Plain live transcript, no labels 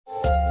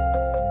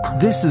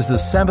This is the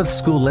Sabbath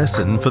School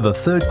lesson for the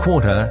third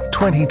quarter,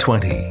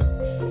 2020.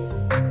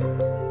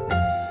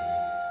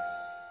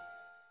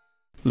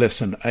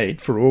 Lesson 8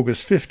 for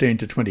August 15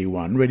 to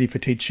 21, ready for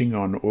teaching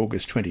on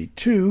August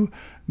 22,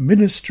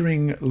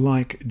 Ministering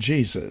Like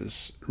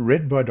Jesus,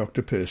 read by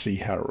Dr. Percy,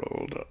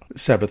 Harrold.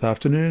 Sabbath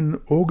Afternoon,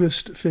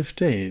 August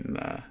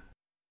 15.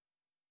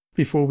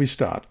 Before we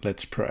start,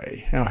 let's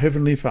pray. Our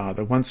Heavenly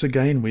Father, once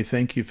again we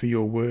thank you for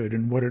your word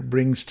and what it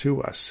brings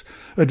to us,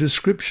 a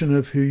description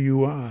of who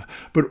you are,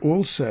 but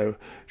also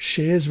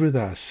shares with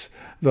us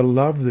the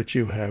love that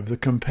you have, the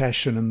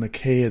compassion and the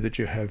care that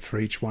you have for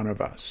each one of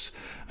us.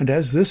 And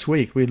as this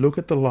week we look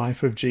at the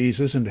life of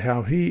Jesus and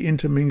how he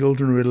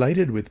intermingled and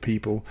related with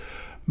people,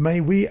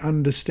 may we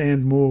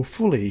understand more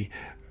fully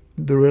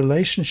the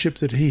relationship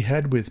that he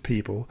had with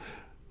people,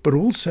 but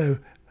also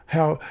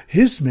how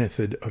his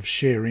method of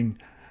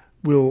sharing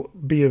will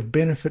be of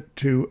benefit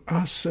to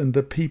us and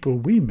the people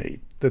we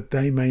meet, that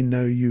they may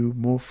know you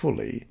more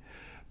fully.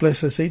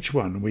 Bless us each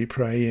one, we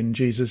pray in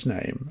Jesus'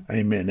 name.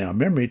 Amen. Our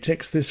memory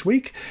text this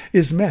week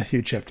is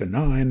Matthew chapter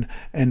 9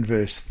 and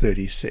verse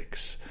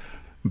 36.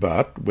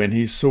 But when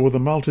he saw the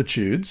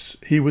multitudes,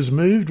 he was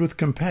moved with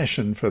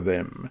compassion for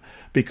them,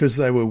 because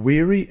they were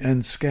weary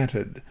and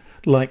scattered,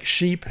 like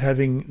sheep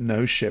having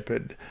no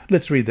shepherd.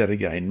 Let's read that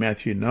again.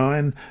 Matthew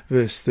 9,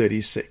 verse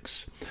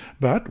 36.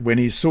 But when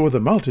he saw the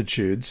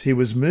multitudes, he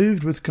was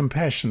moved with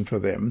compassion for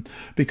them,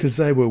 because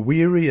they were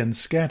weary and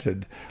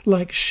scattered,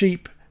 like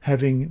sheep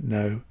having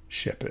no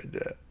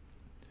shepherd.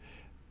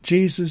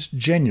 Jesus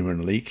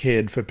genuinely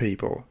cared for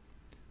people.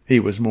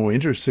 He was more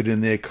interested in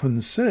their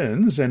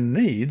concerns and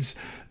needs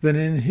than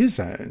in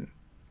his own.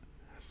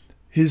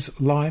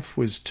 His life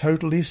was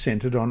totally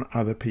centered on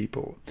other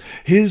people.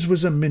 His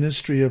was a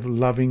ministry of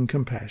loving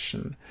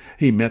compassion.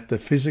 He met the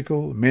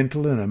physical,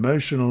 mental, and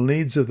emotional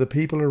needs of the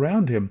people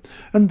around him,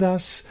 and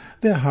thus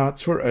their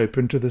hearts were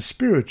open to the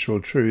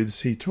spiritual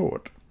truths he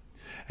taught.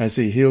 As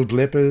he healed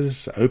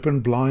lepers,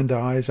 opened blind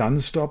eyes,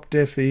 unstopped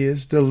deaf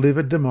ears,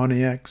 delivered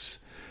demoniacs,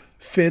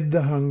 fed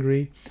the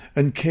hungry,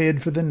 and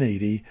cared for the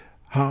needy,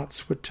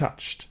 hearts were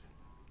touched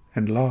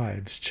and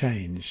lives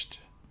changed.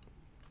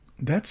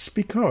 That's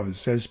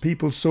because, as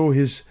people saw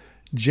his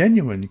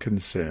genuine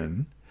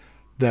concern,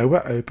 they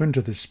were open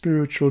to the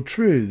spiritual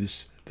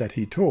truths that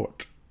he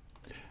taught.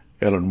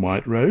 Ellen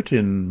White wrote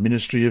in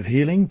Ministry of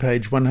Healing,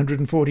 page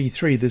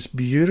 143, this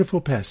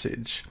beautiful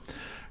passage: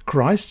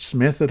 Christ's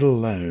method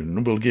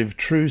alone will give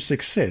true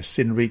success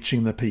in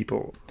reaching the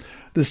people.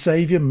 The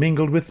Saviour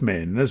mingled with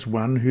men as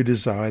one who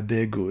desired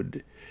their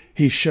good.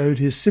 He showed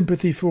his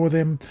sympathy for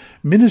them,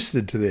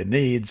 ministered to their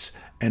needs,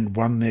 and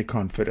won their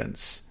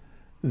confidence.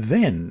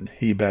 Then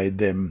he bade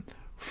them,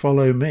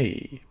 "Follow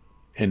me."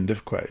 End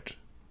of quote.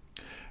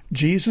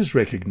 Jesus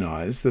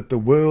recognized that the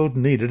world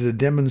needed a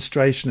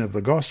demonstration of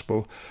the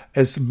gospel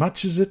as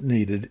much as it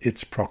needed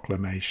its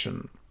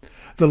proclamation.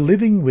 The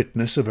living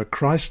witness of a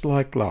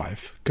Christ-like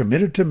life,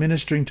 committed to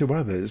ministering to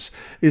others,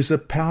 is a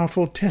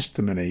powerful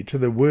testimony to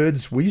the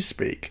words we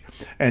speak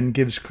and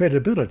gives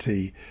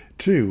credibility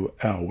to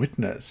our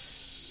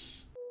witness.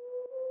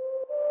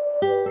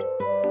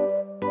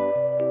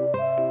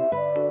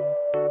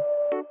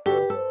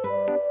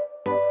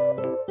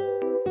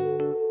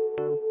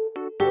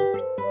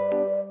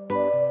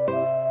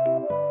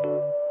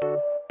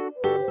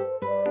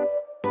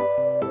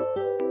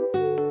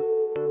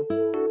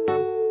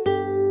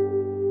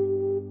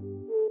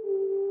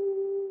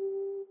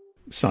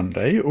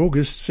 Sunday,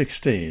 August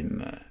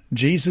 16.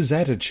 Jesus'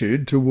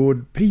 attitude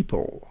toward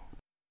people.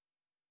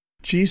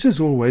 Jesus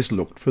always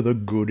looked for the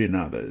good in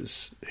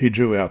others. He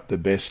drew out the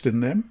best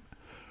in them.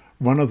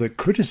 One of the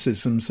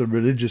criticisms the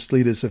religious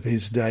leaders of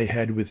his day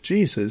had with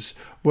Jesus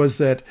was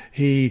that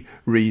he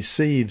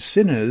receives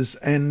sinners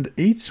and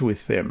eats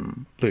with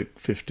them, Luke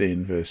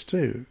 15, verse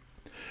 2.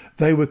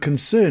 They were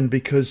concerned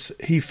because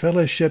he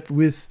fellowshiped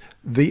with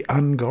the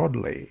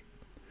ungodly.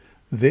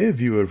 Their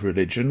view of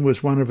religion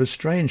was one of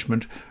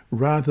estrangement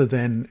rather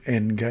than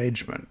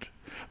engagement.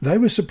 They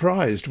were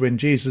surprised when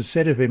Jesus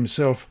said of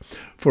himself,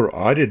 "For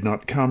I did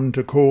not come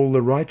to call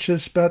the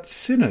righteous, but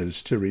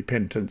sinners to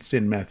repentance,"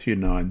 in Matthew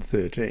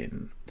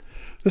 9:13.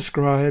 The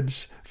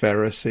scribes,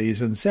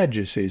 Pharisees, and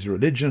Sadducees'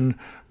 religion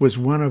was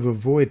one of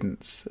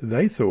avoidance.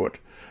 They thought,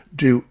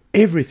 do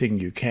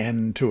everything you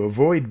can to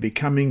avoid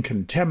becoming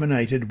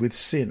contaminated with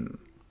sin.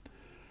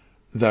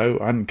 Though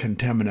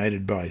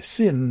uncontaminated by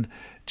sin,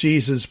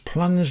 Jesus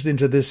plunged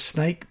into this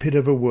snake pit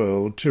of a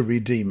world to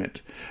redeem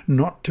it,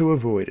 not to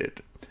avoid it.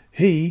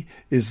 He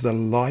is the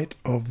light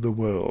of the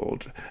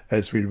world,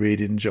 as we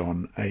read in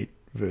John 8,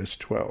 verse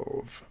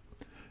 12.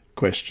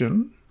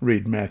 Question: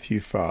 read Matthew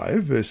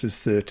 5, verses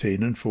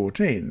 13 and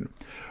 14.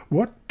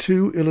 What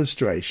two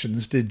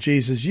illustrations did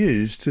Jesus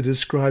use to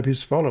describe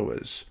his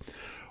followers?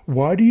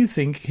 Why do you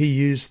think he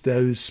used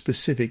those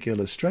specific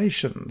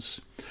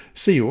illustrations?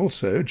 See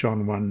also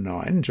John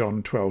 1:9,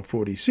 John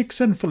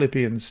 12:46, and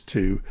Philippians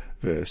 2,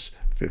 verse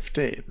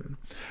 15.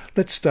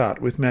 Let's start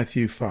with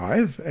Matthew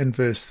 5 and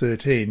verse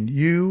 13.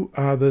 You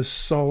are the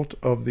salt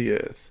of the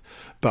earth.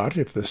 But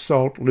if the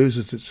salt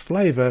loses its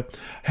flavour,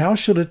 how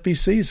shall it be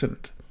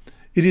seasoned?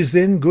 It is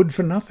then good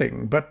for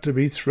nothing, but to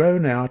be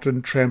thrown out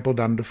and trampled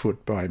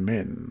underfoot by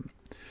men.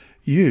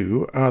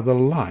 You are the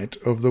light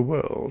of the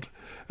world.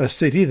 A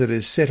city that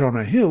is set on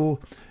a hill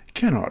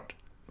cannot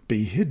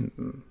be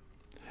hidden.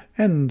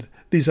 And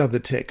these other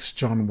texts,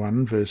 John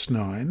 1 verse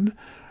 9,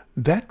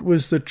 that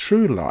was the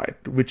true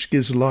light which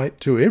gives light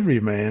to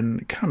every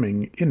man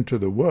coming into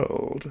the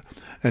world.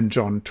 And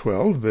John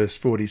 12 verse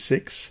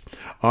 46,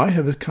 I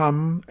have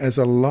come as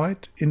a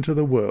light into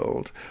the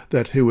world,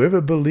 that whoever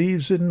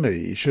believes in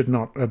me should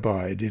not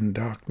abide in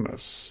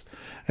darkness.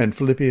 And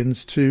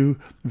Philippians 2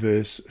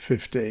 verse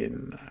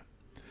 15,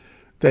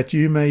 that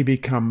you may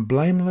become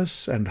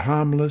blameless and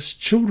harmless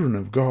children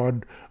of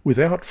God,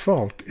 without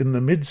fault in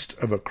the midst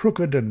of a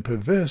crooked and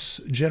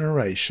perverse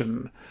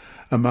generation,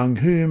 among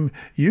whom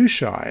you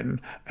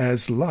shine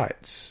as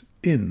lights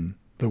in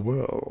the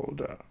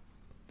world.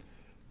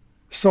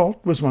 Salt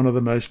was one of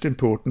the most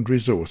important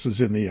resources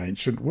in the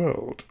ancient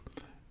world.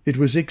 It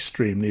was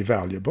extremely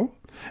valuable,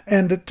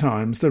 and at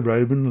times the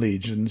Roman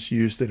legions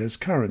used it as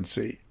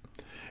currency.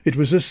 It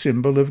was a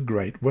symbol of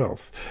great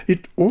wealth.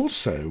 It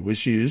also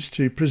was used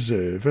to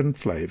preserve and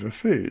flavour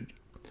food.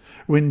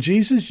 When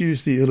Jesus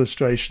used the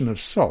illustration of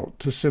salt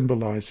to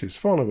symbolize his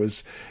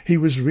followers, he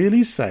was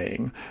really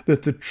saying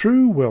that the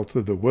true wealth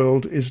of the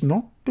world is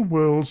not the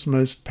world's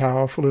most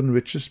powerful and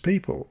richest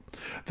people.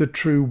 The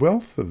true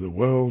wealth of the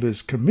world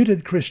is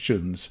committed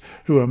Christians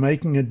who are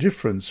making a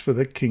difference for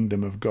the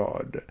kingdom of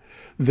God.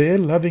 Their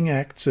loving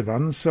acts of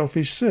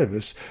unselfish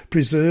service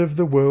preserve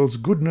the world's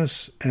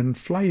goodness and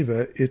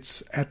flavour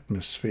its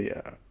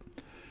atmosphere.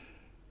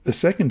 The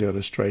second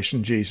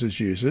illustration Jesus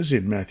uses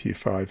in Matthew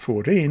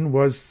 5:14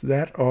 was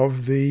that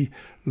of the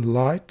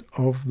light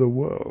of the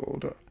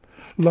world.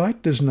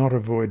 Light does not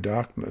avoid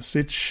darkness.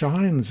 It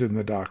shines in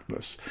the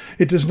darkness.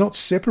 It does not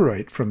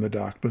separate from the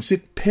darkness.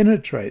 It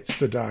penetrates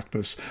the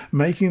darkness,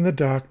 making the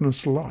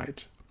darkness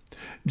light.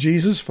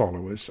 Jesus'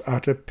 followers are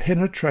to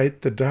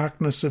penetrate the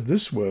darkness of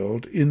this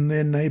world in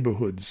their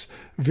neighbourhoods,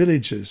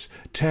 villages,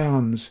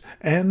 towns,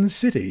 and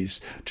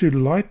cities to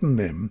lighten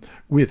them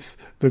with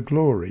the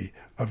glory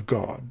of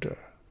God.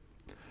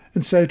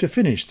 And so to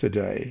finish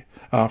today,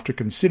 after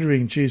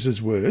considering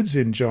Jesus' words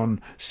in John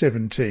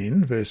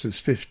 17, verses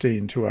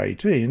 15 to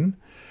 18,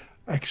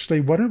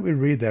 actually, why don't we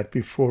read that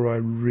before I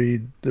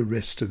read the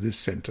rest of this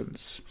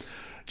sentence?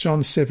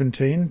 John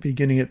 17,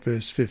 beginning at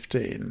verse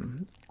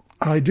 15.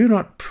 I do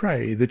not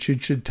pray that you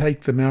should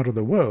take them out of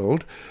the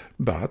world,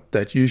 but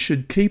that you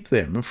should keep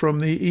them from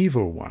the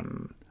evil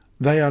one.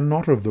 They are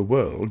not of the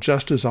world,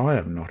 just as I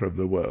am not of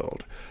the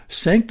world.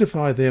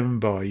 Sanctify them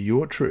by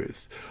your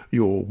truth.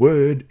 Your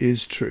word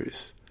is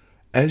truth.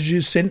 As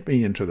you sent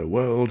me into the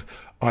world,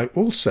 I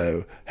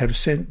also have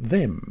sent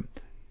them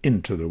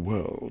into the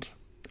world.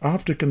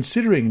 After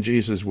considering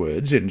Jesus'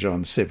 words in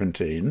John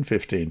 17,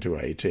 15 to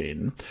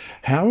 18,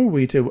 how are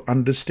we to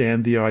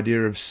understand the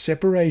idea of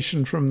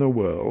separation from the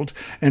world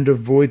and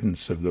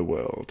avoidance of the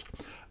world?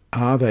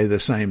 Are they the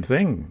same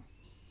thing?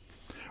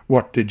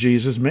 What did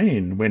Jesus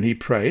mean when he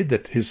prayed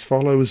that his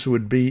followers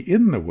would be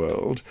in the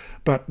world,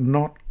 but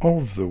not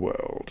of the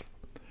world?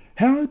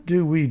 How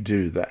do we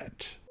do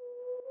that?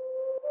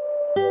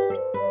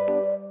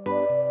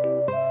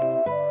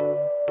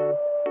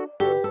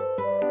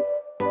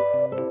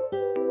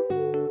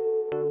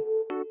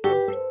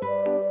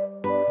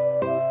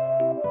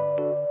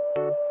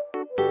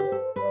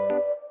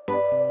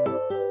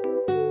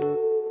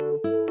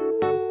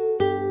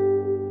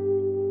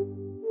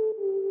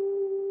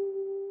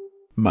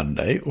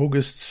 Monday,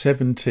 August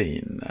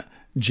 17.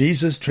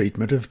 Jesus'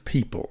 treatment of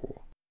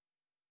people.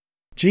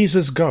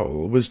 Jesus'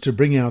 goal was to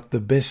bring out the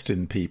best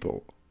in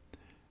people.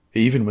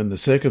 Even when the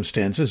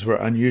circumstances were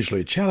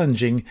unusually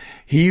challenging,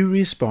 he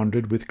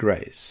responded with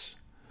grace.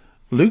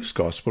 Luke's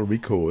Gospel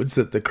records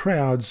that the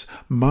crowds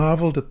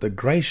marvelled at the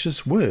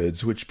gracious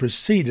words which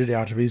proceeded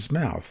out of his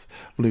mouth,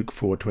 Luke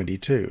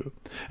 4:22.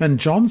 And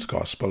John's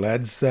Gospel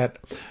adds that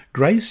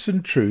grace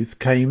and truth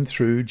came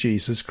through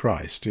Jesus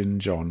Christ in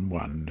John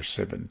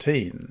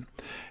 1:17.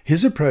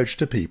 His approach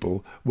to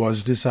people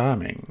was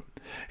disarming.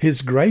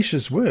 His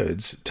gracious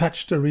words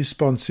touched a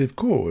responsive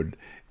chord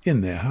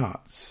in their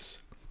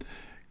hearts.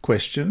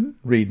 Question: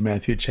 read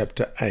Matthew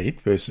chapter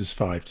 8, verses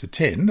 5 to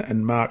 10,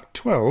 and Mark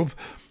 12,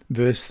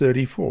 verse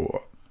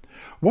 34.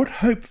 What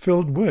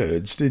hope-filled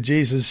words did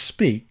Jesus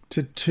speak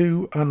to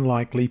two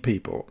unlikely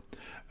people,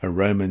 a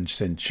Roman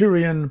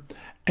centurion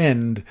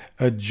and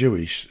a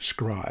Jewish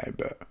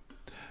scribe?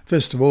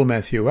 First of all,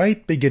 Matthew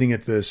 8, beginning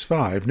at verse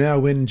 5. Now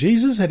when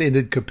Jesus had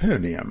entered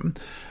Capernaum,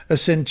 a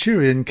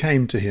centurion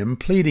came to him,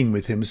 pleading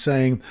with him,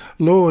 saying,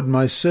 Lord,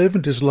 my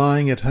servant is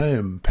lying at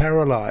home,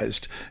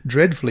 paralyzed,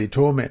 dreadfully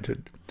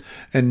tormented.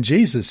 And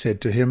Jesus said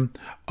to him,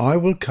 I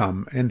will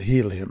come and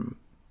heal him.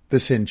 The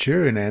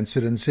centurion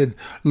answered and said,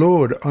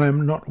 Lord, I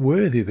am not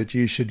worthy that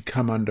you should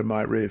come under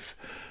my roof,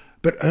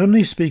 But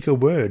only speak a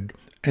word,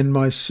 and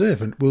my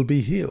servant will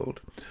be healed.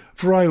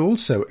 For I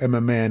also am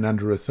a man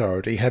under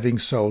authority, having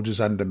soldiers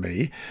under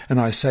me, and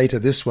I say to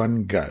this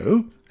one,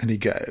 Go, and he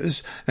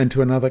goes, and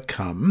to another,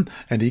 Come,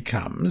 and he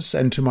comes,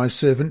 and to my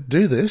servant,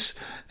 Do this,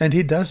 and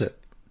he does it."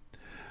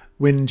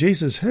 When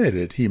Jesus heard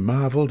it, he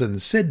marvelled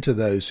and said to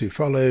those who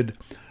followed,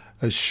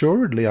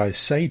 "Assuredly I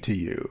say to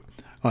you,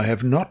 I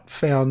have not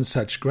found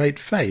such great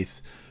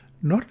faith,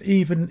 not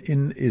even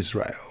in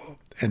Israel."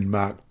 And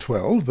Mark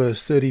 12,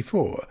 verse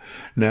 34.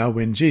 Now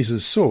when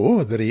Jesus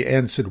saw that he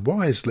answered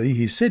wisely,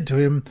 he said to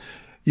him,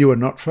 "You are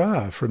not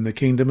far from the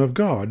kingdom of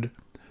God."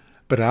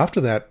 But after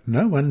that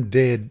no one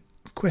dared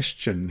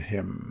question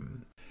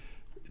him.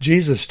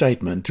 Jesus'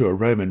 statement to a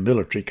Roman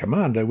military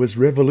commander was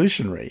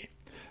revolutionary.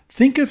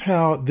 Think of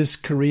how this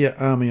career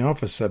army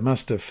officer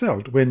must have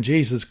felt when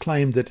Jesus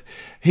claimed that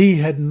he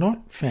had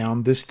not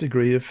found this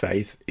degree of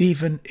faith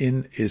even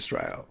in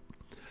Israel.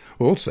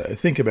 Also,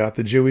 think about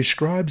the Jewish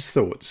scribes'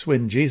 thoughts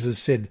when Jesus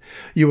said,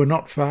 "You are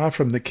not far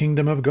from the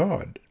kingdom of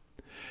God."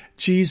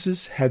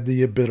 Jesus had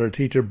the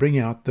ability to bring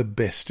out the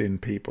best in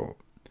people.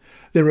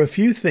 There are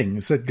few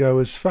things that go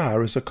as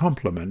far as a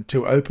compliment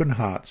to open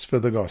hearts for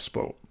the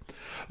gospel.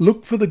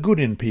 Look for the good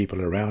in people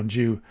around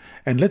you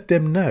and let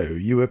them know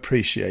you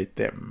appreciate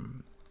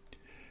them.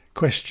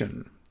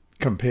 Question.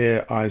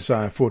 Compare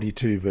Isaiah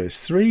 42 verse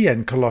 3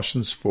 and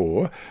Colossians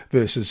 4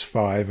 verses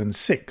 5 and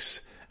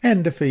 6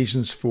 and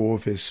Ephesians 4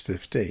 verse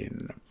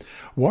 15.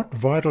 What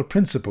vital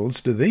principles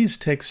do these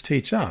texts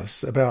teach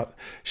us about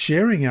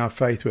sharing our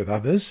faith with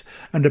others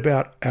and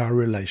about our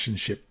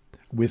relationship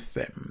with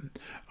them?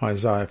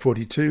 Isaiah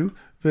 42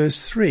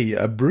 verse 3,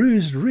 "A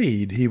bruised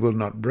reed he will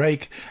not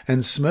break,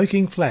 and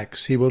smoking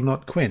flax he will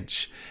not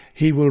quench.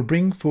 He will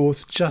bring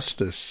forth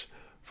justice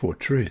for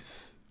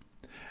truth."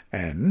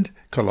 And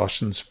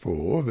Colossians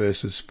 4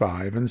 verses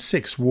 5 and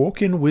 6,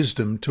 "Walk in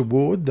wisdom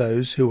toward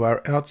those who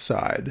are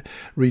outside,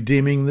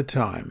 redeeming the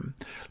time.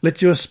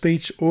 Let your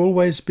speech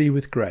always be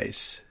with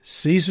grace,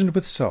 seasoned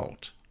with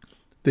salt,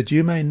 that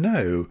you may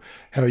know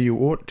how you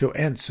ought to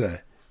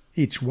answer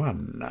each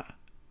one."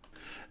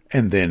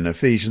 And then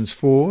Ephesians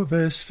 4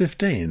 verse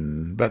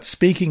 15, "But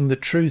speaking the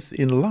truth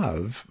in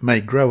love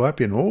may grow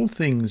up in all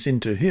things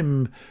into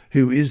him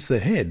who is the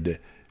head,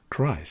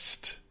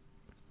 Christ."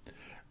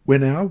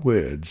 When our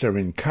words are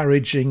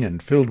encouraging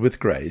and filled with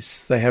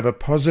grace, they have a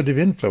positive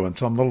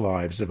influence on the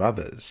lives of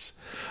others.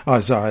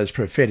 Isaiah's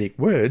prophetic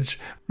words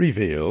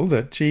reveal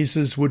that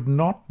Jesus would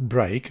not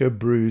break a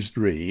bruised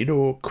reed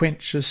or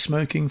quench a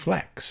smoking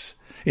flax.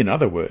 In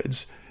other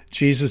words,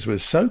 Jesus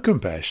was so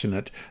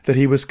compassionate that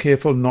he was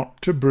careful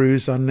not to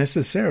bruise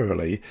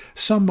unnecessarily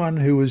someone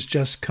who was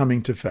just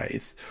coming to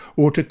faith,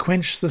 or to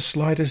quench the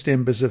slightest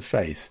embers of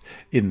faith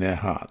in their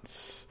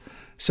hearts.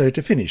 So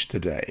to finish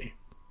today,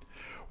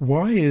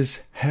 why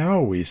is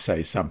how we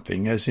say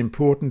something as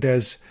important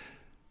as,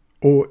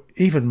 or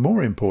even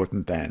more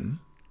important than,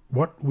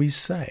 what we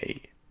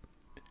say?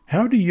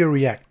 How do you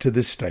react to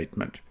this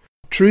statement?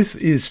 Truth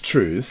is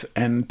truth,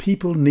 and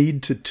people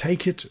need to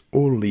take it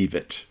or leave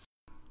it.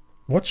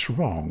 What's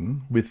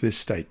wrong with this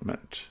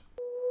statement?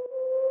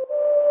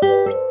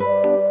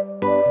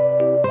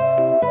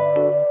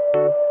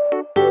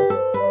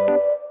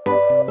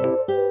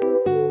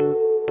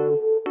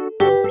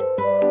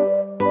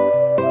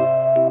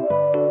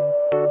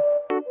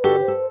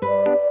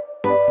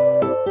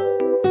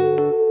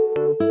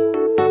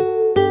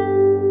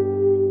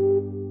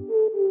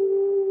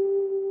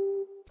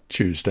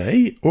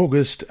 Tuesday,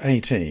 August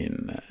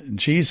 18.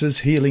 Jesus'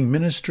 Healing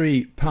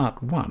Ministry,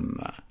 Part 1.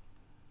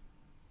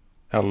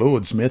 Our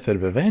Lord's method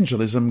of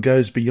evangelism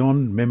goes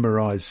beyond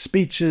memorized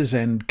speeches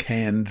and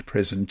canned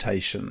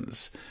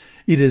presentations.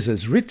 It is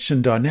as rich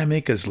and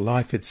dynamic as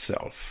life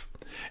itself.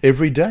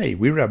 Every day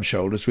we rub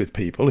shoulders with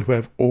people who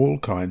have all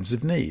kinds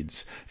of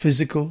needs,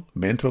 physical,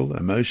 mental,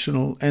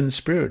 emotional, and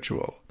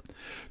spiritual.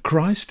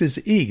 Christ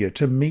is eager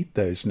to meet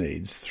those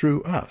needs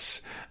through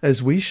us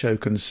as we show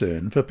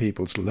concern for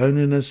people's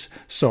loneliness,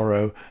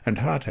 sorrow, and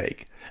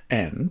heartache,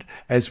 and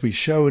as we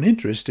show an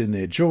interest in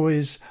their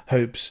joys,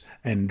 hopes,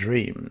 and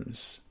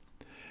dreams.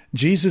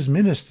 Jesus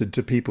ministered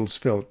to people's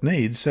felt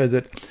needs so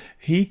that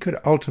he could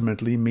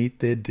ultimately meet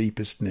their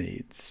deepest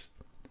needs.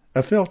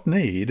 A felt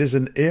need is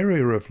an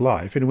area of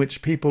life in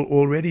which people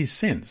already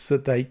sense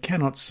that they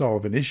cannot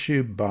solve an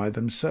issue by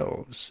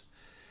themselves.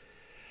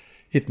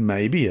 It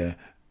may be a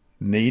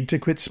need to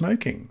quit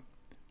smoking,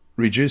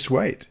 reduce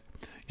weight,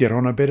 get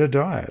on a better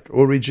diet,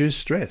 or reduce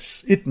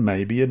stress. It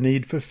may be a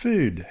need for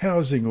food,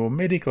 housing, or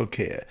medical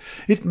care.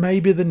 It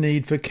may be the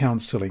need for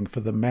counselling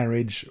for the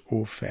marriage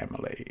or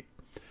family.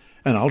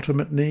 An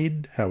ultimate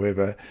need,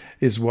 however,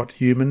 is what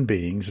human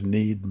beings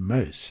need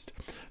most: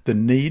 the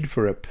need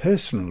for a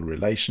personal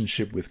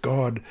relationship with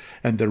God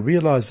and the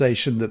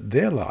realization that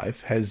their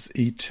life has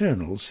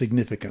eternal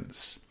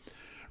significance.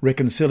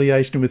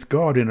 Reconciliation with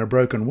God in a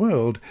broken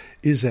world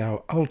is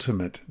our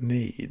ultimate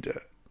need.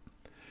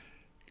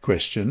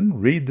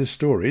 Question. Read the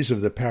stories of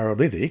the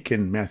paralytic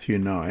in Matthew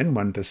 9,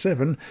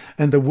 1-7,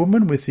 and the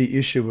woman with the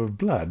issue of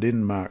blood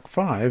in Mark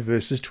 5,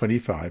 verses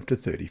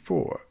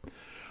 25-34.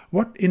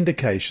 What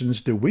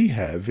indications do we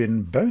have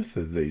in both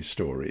of these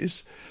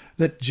stories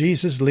that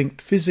Jesus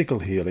linked physical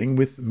healing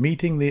with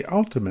meeting the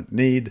ultimate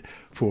need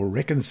for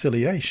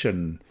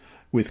reconciliation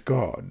with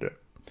God?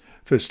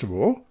 First of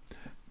all,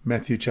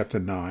 Matthew chapter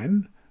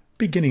 9,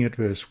 beginning at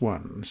verse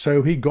 1.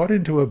 So he got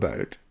into a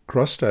boat,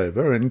 crossed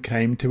over, and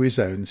came to his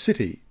own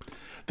city.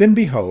 Then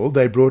behold,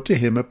 they brought to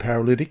him a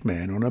paralytic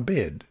man on a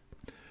bed.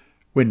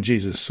 When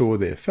Jesus saw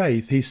their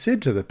faith, he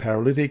said to the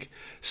paralytic,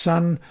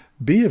 Son,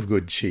 be of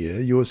good cheer,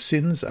 your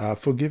sins are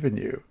forgiven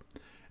you.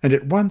 And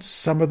at once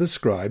some of the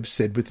scribes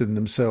said within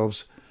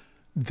themselves,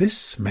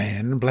 This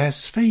man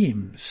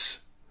blasphemes.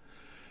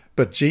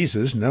 But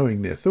Jesus,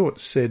 knowing their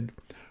thoughts, said,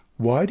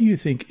 Why do you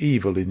think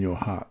evil in your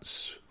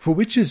hearts? For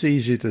which is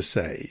easier to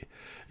say,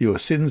 Your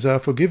sins are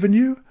forgiven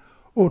you,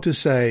 or to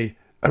say,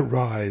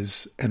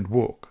 Arise and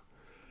walk?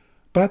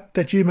 But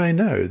that you may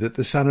know that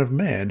the Son of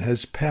Man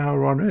has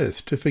power on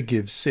earth to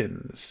forgive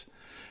sins.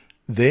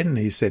 Then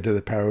he said to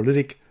the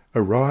paralytic,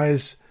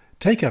 Arise,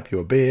 take up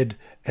your bed,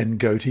 and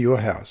go to your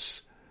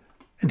house.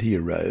 And he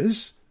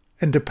arose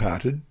and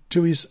departed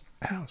to his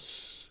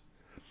house.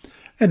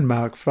 And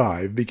Mark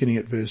 5, beginning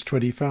at verse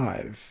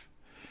 25.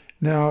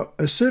 Now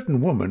a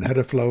certain woman had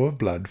a flow of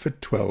blood for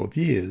 12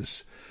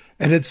 years,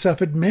 and had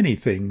suffered many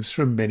things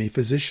from many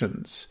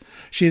physicians.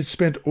 She had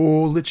spent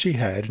all that she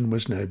had, and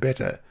was no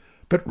better,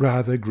 but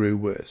rather grew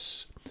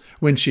worse.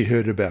 When she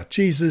heard about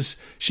Jesus,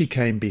 she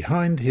came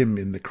behind him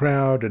in the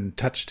crowd and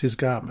touched his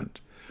garment.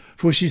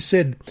 For she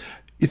said,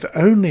 If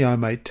only I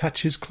may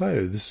touch his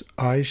clothes,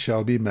 I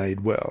shall be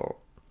made well.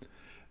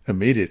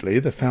 Immediately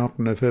the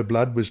fountain of her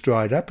blood was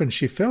dried up, and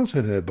she felt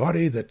in her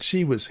body that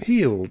she was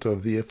healed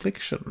of the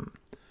affliction.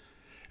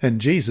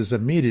 And Jesus,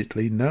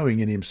 immediately knowing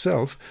in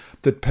himself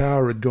that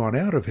power had gone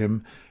out of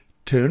him,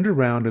 turned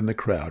around in the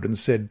crowd and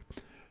said,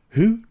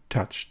 Who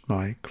touched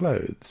my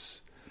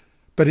clothes?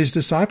 But his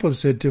disciples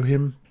said to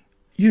him,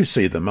 You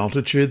see the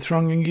multitude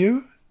thronging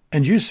you,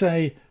 and you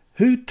say,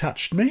 Who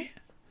touched me?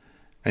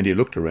 And he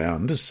looked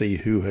around to see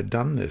who had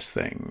done this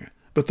thing.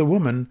 But the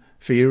woman,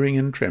 fearing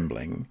and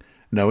trembling,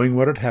 knowing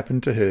what had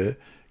happened to her,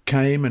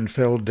 came and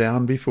fell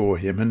down before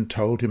him and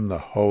told him the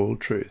whole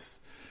truth.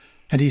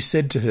 And he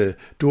said to her,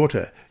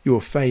 Daughter,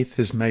 your faith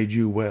has made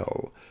you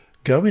well.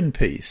 Go in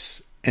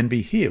peace and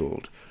be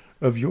healed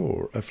of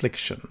your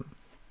affliction.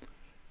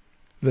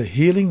 The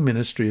healing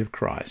ministry of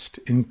Christ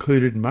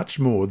included much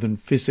more than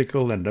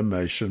physical and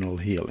emotional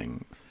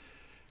healing.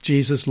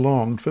 Jesus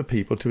longed for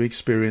people to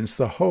experience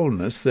the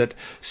wholeness that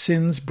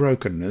sin's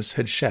brokenness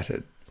had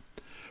shattered.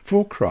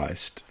 For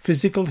Christ,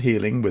 physical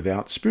healing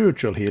without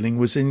spiritual healing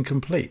was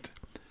incomplete.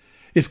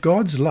 If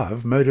God's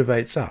love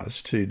motivates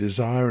us to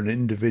desire an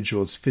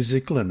individual's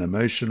physical and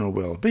emotional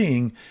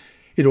well-being,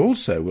 it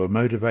also will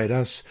motivate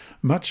us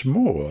much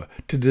more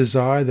to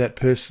desire that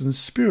person's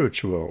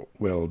spiritual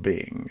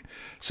well-being,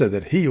 so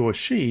that he or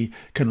she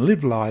can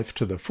live life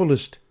to the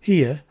fullest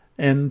here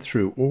and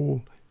through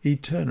all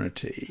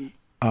eternity.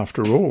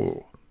 After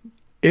all,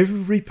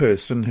 every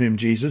person whom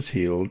Jesus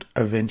healed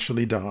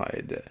eventually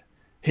died.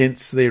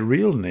 Hence their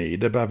real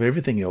need above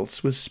everything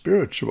else was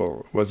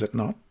spiritual, was it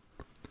not?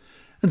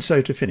 And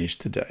so to finish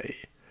today,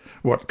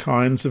 what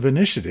kinds of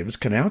initiatives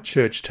can our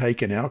church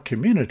take in our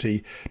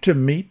community to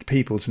meet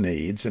people's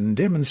needs and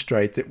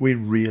demonstrate that we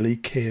really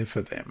care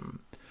for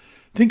them?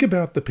 Think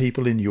about the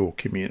people in your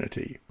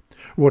community.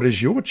 What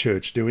is your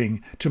church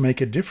doing to make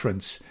a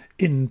difference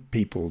in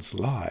people's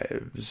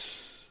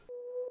lives?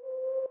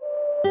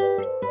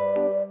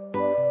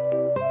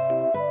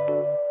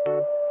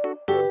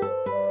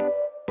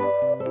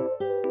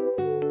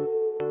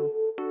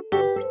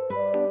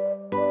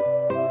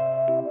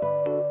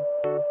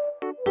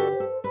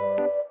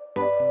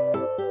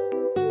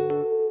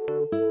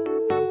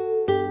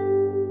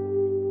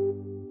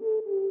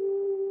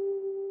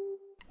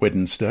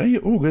 Wednesday,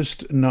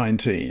 August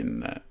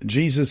 19.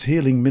 Jesus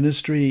Healing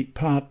Ministry,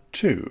 Part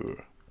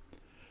 2.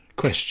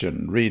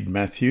 Question. Read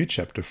Matthew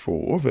chapter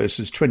 4,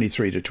 verses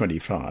 23 to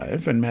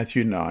 25, and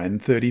Matthew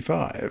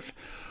 9:35.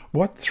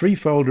 What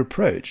threefold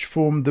approach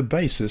formed the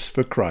basis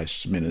for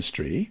Christ's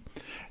ministry?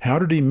 How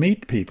did he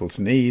meet people's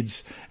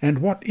needs, and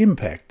what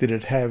impact did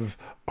it have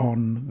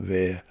on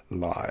their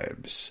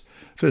lives?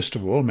 First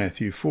of all,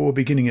 Matthew 4,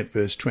 beginning at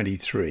verse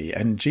 23.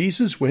 And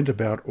Jesus went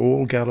about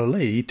all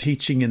Galilee,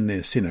 teaching in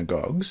their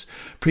synagogues,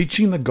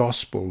 preaching the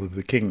gospel of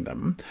the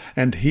kingdom,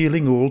 and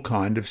healing all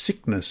kind of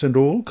sickness and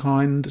all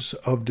kinds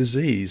of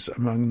disease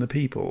among the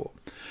people.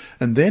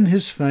 And then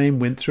his fame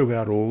went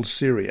throughout all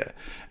Syria,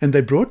 and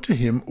they brought to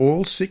him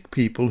all sick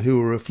people who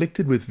were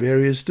afflicted with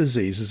various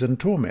diseases and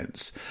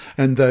torments,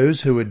 and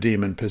those who were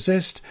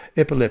demon-possessed,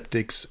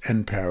 epileptics,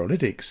 and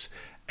paralytics,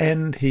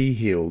 and he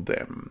healed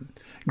them.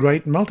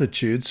 Great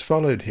multitudes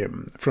followed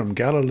him, from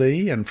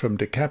Galilee and from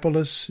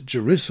Decapolis,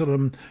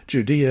 Jerusalem,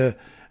 Judea,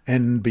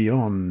 and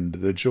beyond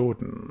the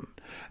Jordan.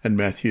 And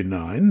Matthew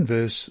 9,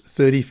 verse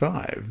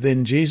 35.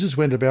 Then Jesus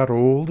went about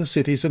all the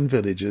cities and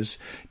villages,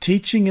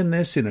 teaching in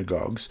their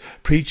synagogues,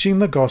 preaching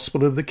the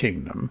gospel of the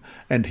kingdom,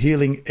 and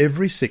healing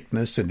every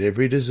sickness and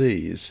every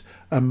disease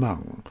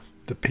among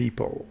the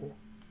people.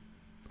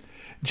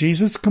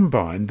 Jesus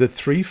combined the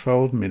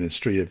threefold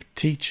ministry of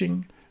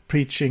teaching,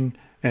 preaching,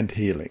 and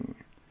healing.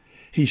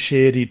 He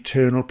shared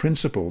eternal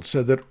principles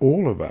so that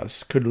all of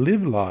us could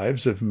live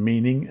lives of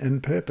meaning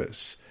and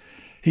purpose.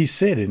 He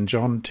said in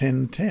John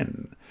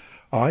 10:10,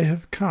 "I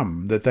have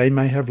come that they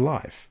may have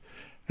life,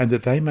 and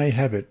that they may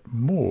have it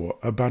more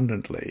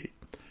abundantly."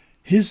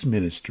 His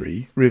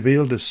ministry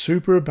revealed a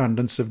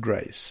superabundance of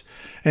grace,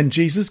 and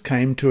Jesus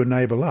came to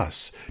enable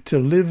us to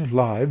live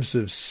lives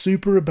of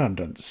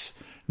superabundance,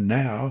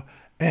 now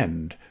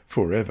and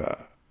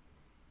forever.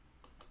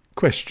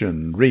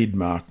 Question. Read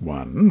Mark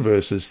 1,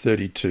 verses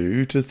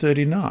 32 to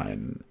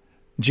 39.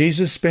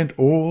 Jesus spent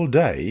all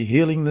day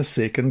healing the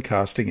sick and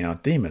casting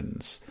out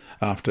demons.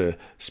 After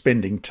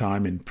spending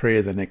time in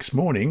prayer the next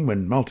morning,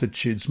 when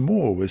multitudes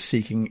more were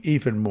seeking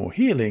even more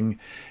healing,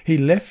 he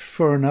left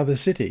for another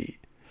city.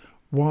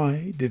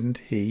 Why didn't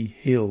he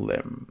heal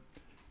them?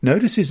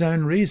 Notice his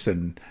own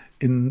reason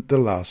in the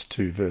last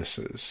two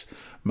verses.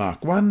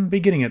 Mark 1,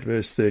 beginning at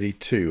verse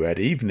 32, "At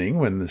evening,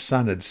 when the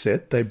sun had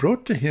set, they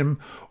brought to him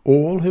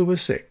all who were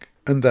sick,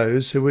 and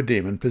those who were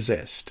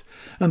demon-possessed,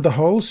 and the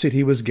whole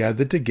city was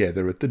gathered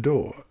together at the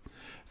door.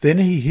 Then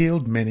he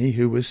healed many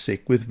who were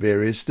sick with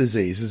various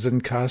diseases,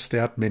 and cast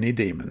out many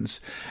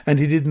demons, and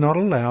he did not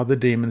allow the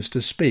demons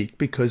to speak,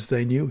 because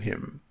they knew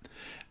him.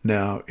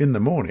 Now in the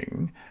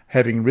morning,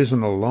 having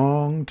risen a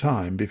long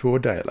time before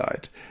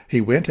daylight, he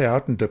went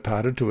out and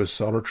departed to a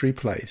solitary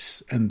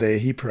place, and there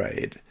he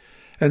prayed.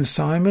 And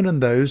Simon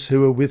and those who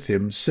were with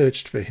him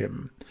searched for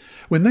him.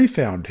 When they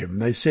found him,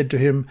 they said to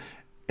him,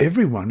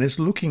 'Everyone is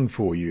looking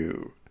for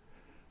you.'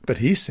 But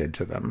he said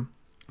to them,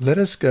 'Let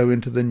us go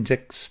into the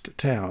next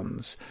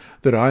towns,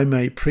 that I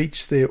may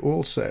preach there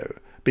also,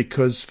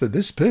 because for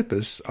this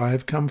purpose I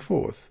have come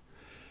forth.'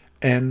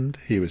 And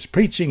he was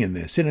preaching in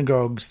their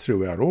synagogues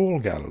throughout all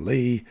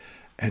Galilee,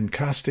 and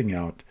casting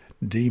out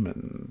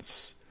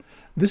demons."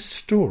 This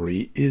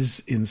story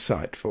is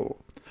insightful.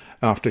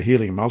 After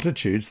healing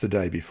multitudes the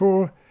day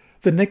before,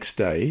 the next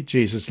day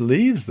Jesus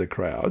leaves the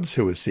crowds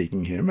who are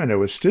seeking him and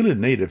who are still in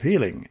need of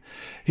healing.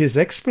 His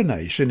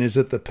explanation is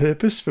that the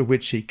purpose for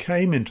which he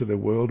came into the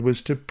world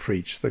was to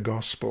preach the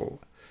gospel.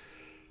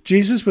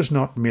 Jesus was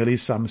not merely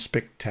some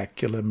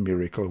spectacular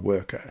miracle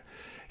worker.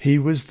 He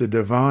was the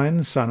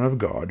divine Son of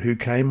God who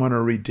came on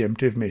a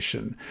redemptive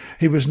mission.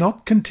 He was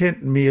not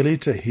content merely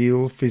to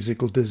heal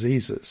physical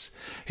diseases.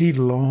 He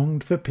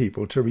longed for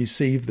people to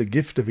receive the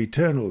gift of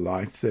eternal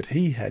life that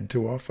he had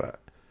to offer.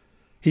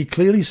 He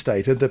clearly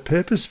stated the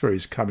purpose for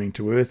his coming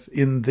to earth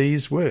in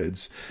these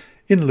words,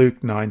 in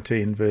Luke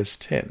 19, verse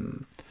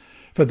 10,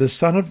 "For the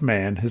Son of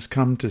Man has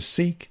come to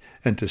seek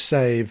and to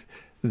save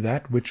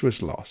that which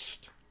was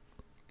lost."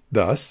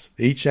 Thus,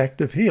 each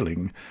act of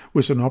healing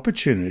was an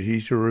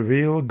opportunity to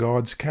reveal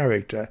God's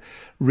character,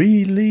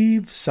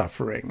 relieve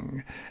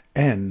suffering,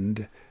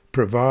 and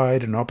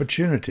provide an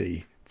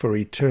opportunity for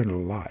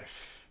eternal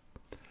life.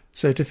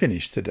 So to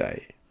finish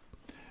today,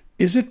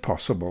 is it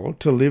possible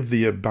to live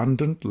the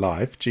abundant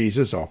life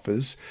Jesus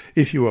offers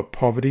if you are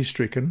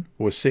poverty-stricken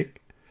or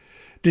sick?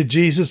 Did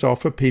Jesus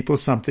offer people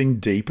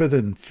something deeper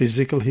than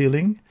physical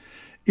healing?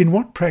 In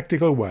what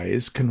practical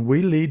ways can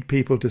we lead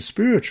people to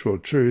spiritual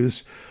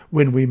truths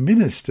when we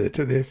minister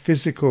to their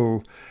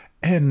physical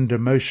and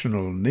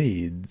emotional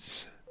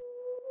needs?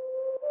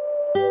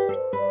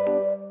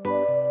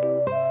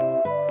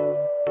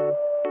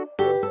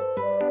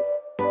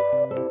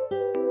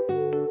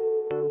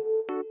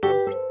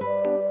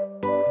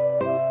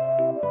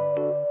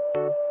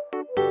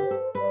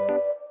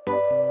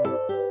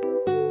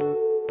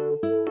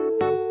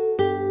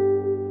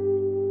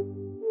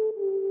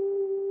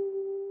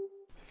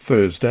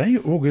 Thursday,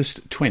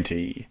 August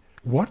 20.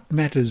 What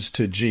matters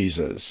to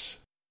Jesus?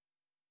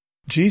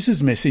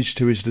 Jesus' message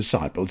to his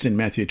disciples in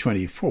Matthew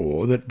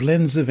 24 that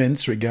blends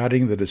events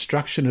regarding the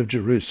destruction of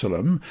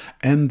Jerusalem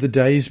and the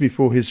days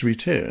before his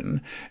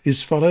return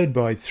is followed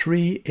by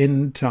three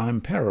end-time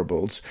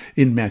parables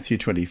in Matthew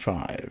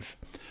 25.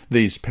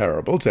 These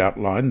parables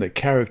outline the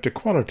character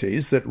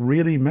qualities that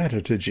really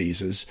matter to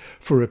Jesus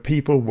for a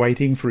people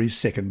waiting for his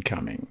second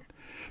coming.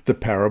 The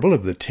parable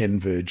of the 10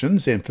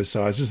 virgins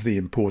emphasizes the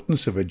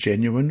importance of a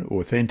genuine,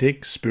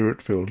 authentic,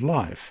 spirit-filled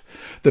life.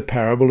 The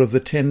parable of the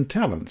 10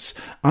 talents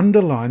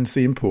underlines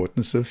the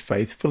importance of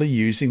faithfully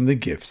using the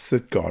gifts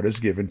that God has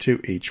given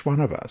to each one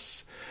of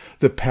us.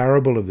 The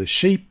parable of the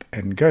sheep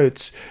and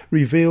goats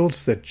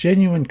reveals that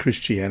genuine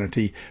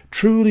Christianity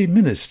truly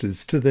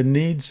ministers to the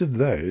needs of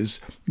those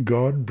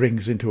God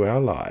brings into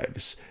our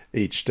lives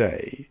each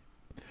day.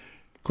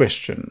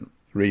 Question.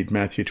 Read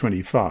Matthew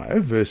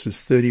 25,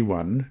 verses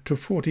 31 to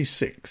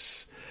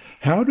 46.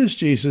 How does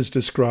Jesus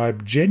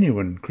describe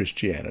genuine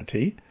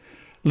Christianity?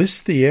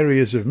 List the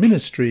areas of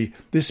ministry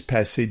this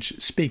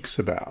passage speaks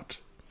about.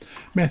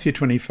 Matthew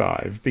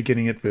 25,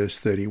 beginning at verse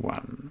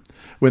 31.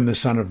 When the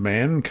Son of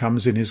Man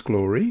comes in his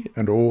glory,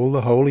 and all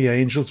the holy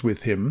angels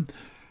with him,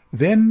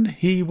 then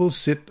he will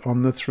sit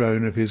on the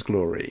throne of his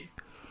glory.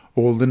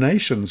 All the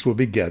nations will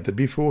be gathered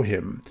before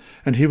him,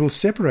 and he will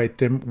separate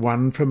them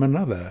one from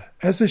another,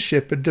 as a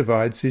shepherd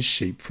divides his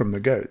sheep from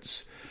the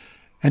goats.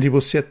 And he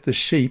will set the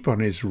sheep on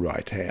his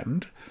right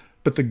hand,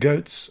 but the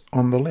goats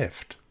on the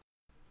left.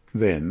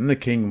 Then the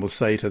king will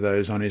say to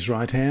those on his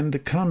right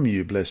hand, Come,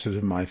 you blessed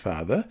of my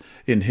Father,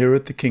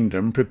 inherit the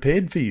kingdom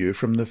prepared for you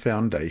from the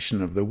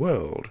foundation of the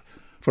world.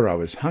 For I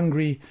was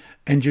hungry,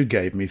 and you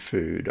gave me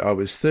food. I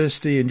was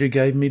thirsty, and you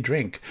gave me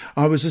drink.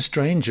 I was a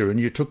stranger, and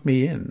you took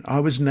me in. I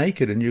was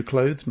naked, and you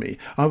clothed me.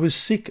 I was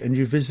sick, and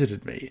you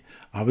visited me.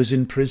 I was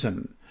in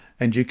prison,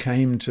 and you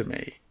came to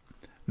me.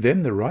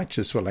 Then the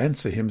righteous will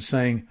answer him,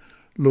 saying,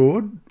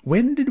 Lord,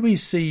 when did we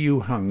see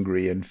you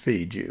hungry and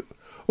feed you,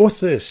 or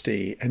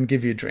thirsty and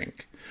give you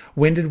drink?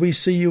 When did we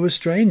see you a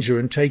stranger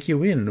and take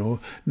you in, or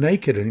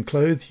naked and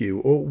clothe you?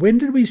 Or when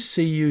did we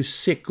see you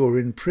sick or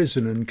in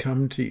prison and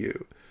come to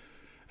you?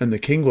 And the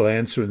king will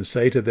answer and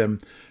say to them,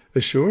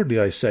 Assuredly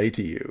I say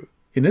to you,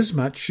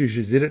 inasmuch as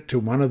you did it to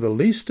one of the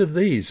least of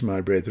these,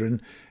 my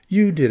brethren,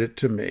 you did it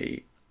to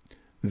me.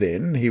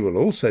 Then he will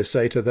also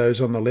say to those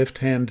on the left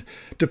hand,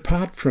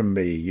 Depart from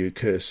me, you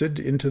cursed,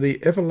 into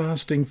the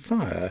everlasting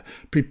fire,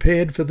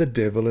 prepared for the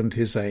devil and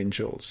his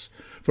angels.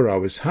 For I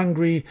was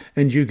hungry,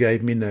 and you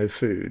gave me no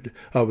food.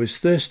 I was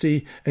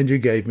thirsty, and you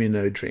gave me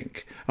no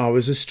drink. I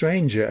was a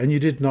stranger, and you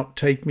did not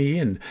take me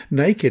in.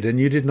 Naked, and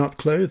you did not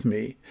clothe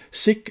me.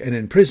 Sick and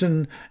in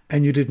prison,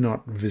 and you did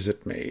not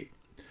visit me.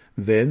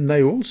 Then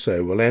they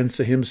also will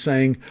answer him,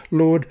 saying,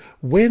 Lord,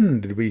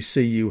 when did we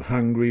see you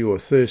hungry or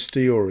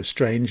thirsty or a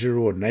stranger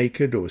or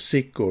naked or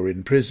sick or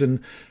in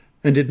prison,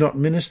 and did not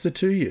minister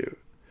to you?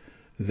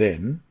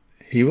 Then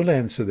he will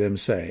answer them,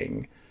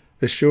 saying,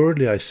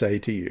 Assuredly I say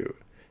to you,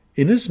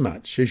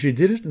 inasmuch as you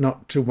did it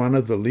not to one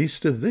of the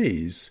least of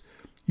these,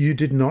 you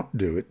did not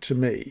do it to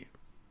me.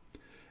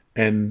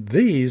 And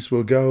these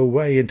will go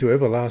away into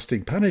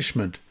everlasting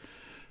punishment,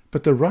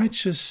 but the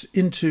righteous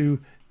into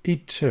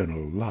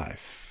eternal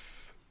life.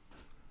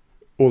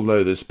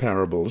 Although this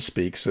parable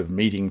speaks of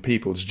meeting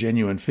people's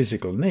genuine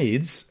physical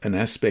needs, an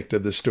aspect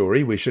of the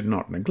story we should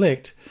not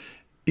neglect,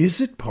 is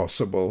it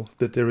possible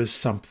that there is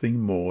something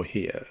more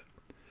here?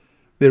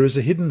 There is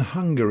a hidden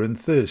hunger and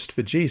thirst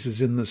for Jesus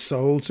in the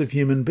souls of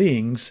human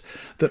beings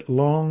that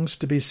longs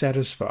to be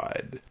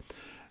satisfied.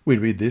 We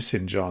read this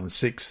in John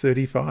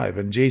 6:35,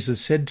 and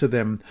Jesus said to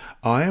them,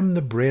 I am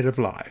the bread of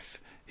life.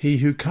 He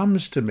who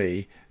comes to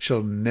me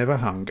shall never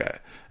hunger,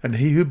 and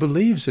he who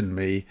believes in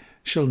me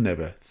shall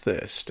never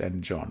thirst.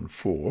 And John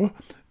 4,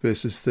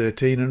 verses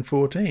 13 and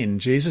 14,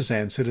 Jesus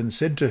answered and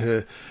said to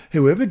her,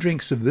 Whoever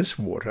drinks of this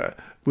water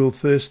will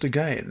thirst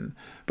again,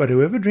 but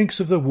whoever drinks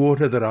of the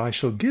water that I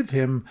shall give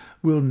him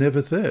will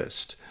never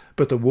thirst.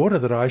 But the water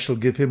that I shall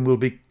give him will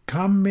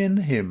become in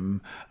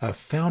him a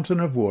fountain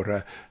of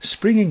water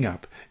springing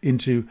up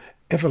into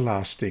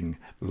everlasting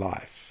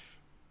life.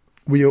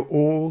 We are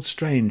all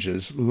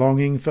strangers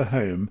longing for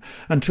home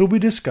until we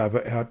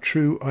discover our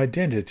true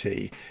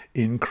identity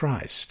in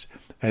Christ,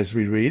 as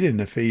we read in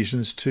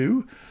Ephesians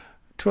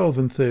 2:12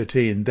 and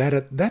 13, that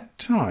at that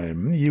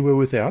time you were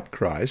without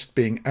Christ,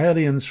 being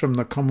aliens from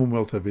the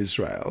commonwealth of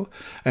Israel,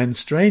 and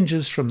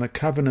strangers from the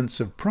covenants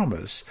of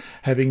promise,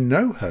 having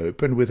no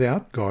hope and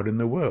without God in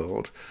the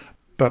world.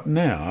 But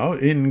now,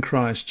 in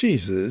Christ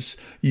Jesus,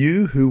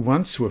 you who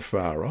once were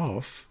far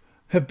off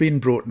have been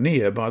brought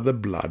near by the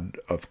blood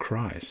of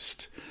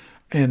Christ.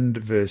 And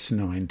verse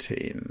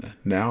 19,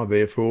 Now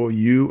therefore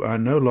you are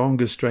no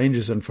longer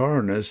strangers and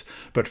foreigners,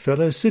 but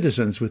fellow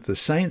citizens with the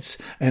saints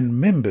and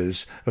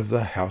members of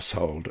the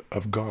household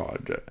of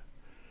God.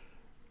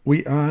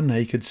 We are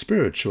naked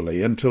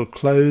spiritually until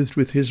clothed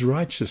with his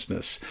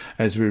righteousness,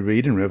 as we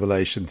read in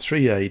Revelation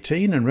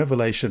 3:18 and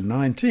Revelation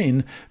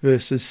 19,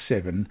 verses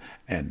 7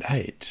 and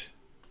 8.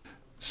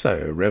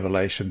 So,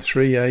 Revelation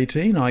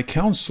 3:18, I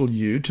counsel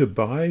you to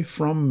buy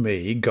from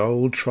me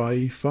gold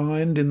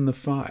refined in the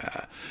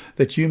fire,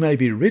 that you may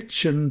be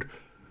rich, and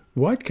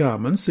white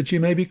garments, that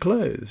you may be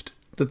clothed,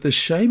 that the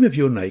shame of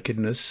your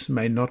nakedness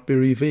may not be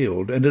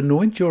revealed, and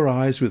anoint your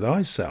eyes with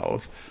eye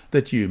salve,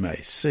 that you may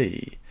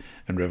see.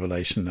 And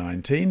Revelation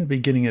 19,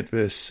 beginning at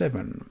verse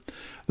 7,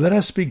 Let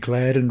us be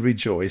glad and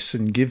rejoice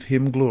and give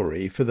him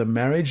glory, for the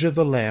marriage of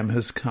the Lamb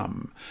has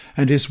come,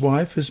 and his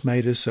wife has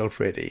made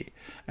herself ready.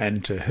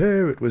 And to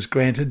her it was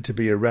granted to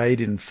be arrayed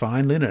in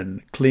fine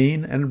linen,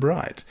 clean and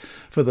bright,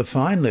 for the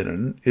fine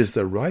linen is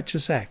the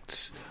righteous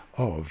acts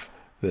of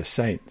the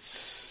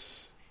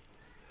saints.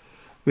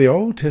 The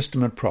Old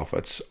Testament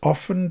prophets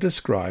often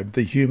described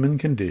the human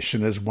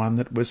condition as one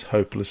that was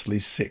hopelessly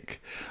sick.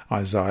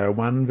 Isaiah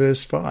 1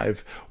 verse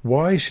 5,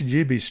 Why should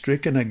you be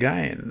stricken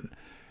again?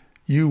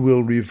 You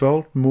will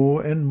revolt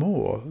more and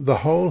more. The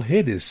whole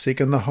head is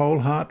sick and the whole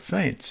heart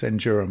faints. And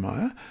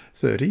Jeremiah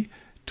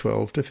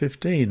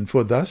 30:12-15,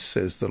 For thus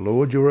says the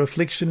Lord, your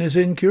affliction is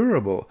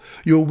incurable,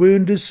 your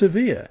wound is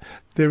severe.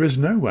 There is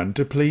no one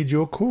to plead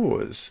your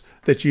cause,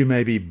 that you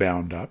may be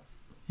bound up,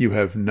 You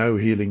have no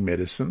healing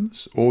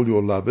medicines. All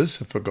your lovers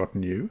have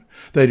forgotten you.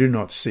 They do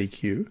not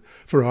seek you.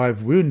 For I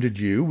have wounded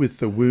you with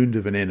the wound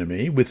of an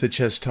enemy, with the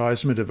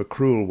chastisement of a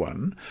cruel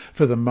one.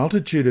 For the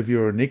multitude of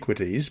your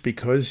iniquities,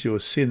 because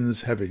your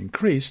sins have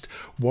increased,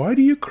 why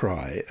do you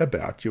cry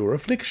about your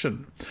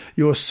affliction?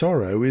 Your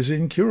sorrow is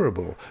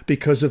incurable,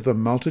 because of the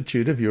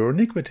multitude of your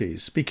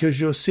iniquities, because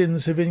your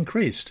sins have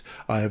increased.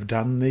 I have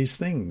done these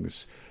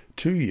things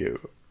to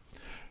you.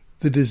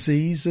 The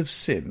disease of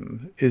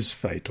sin is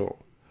fatal.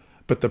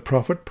 But the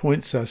prophet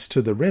points us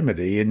to the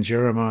remedy in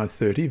Jeremiah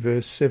 30,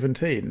 verse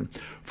 17.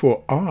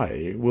 For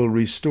I will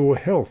restore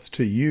health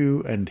to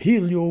you and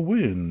heal your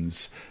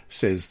wounds,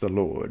 says the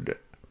Lord.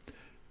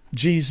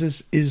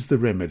 Jesus is the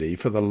remedy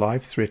for the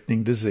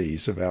life-threatening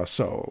disease of our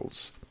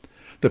souls.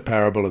 The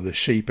parable of the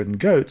sheep and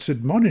goats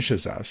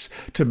admonishes us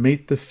to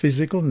meet the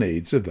physical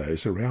needs of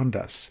those around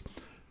us.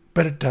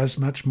 But it does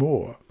much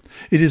more.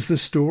 It is the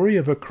story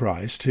of a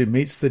Christ who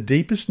meets the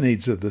deepest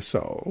needs of the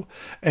soul,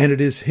 and it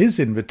is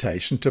his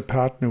invitation to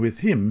partner with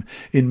him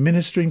in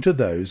ministering to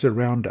those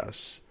around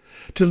us.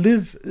 To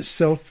live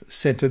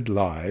self-centered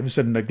lives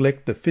and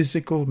neglect the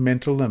physical,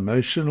 mental,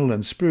 emotional,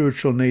 and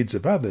spiritual needs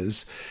of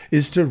others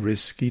is to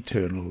risk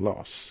eternal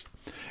loss.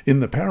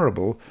 In the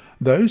parable,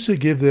 those who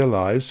give their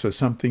lives for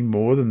something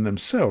more than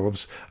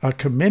themselves are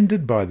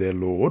commended by their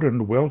Lord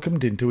and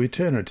welcomed into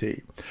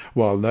eternity,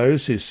 while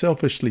those who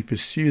selfishly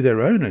pursue their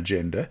own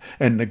agenda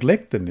and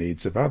neglect the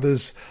needs of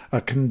others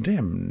are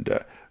condemned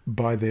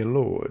by their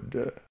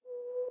Lord.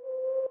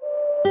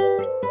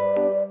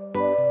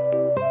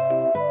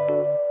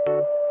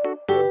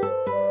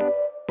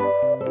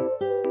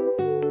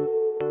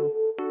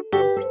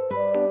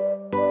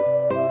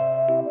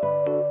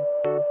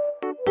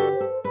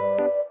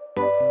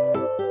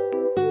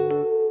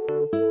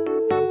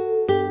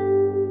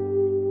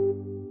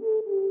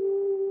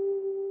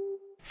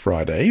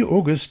 Friday,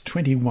 August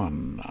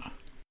 21.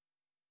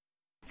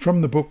 From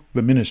the book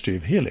The Ministry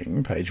of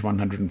Healing, page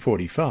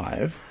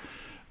 145,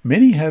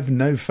 many have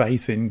no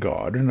faith in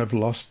God and have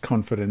lost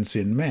confidence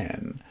in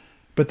man,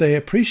 but they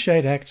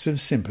appreciate acts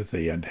of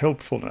sympathy and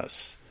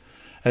helpfulness.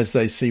 As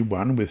they see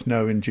one with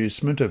no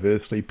inducement of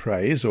earthly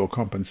praise or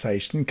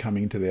compensation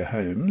coming to their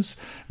homes,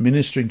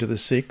 ministering to the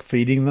sick,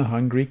 feeding the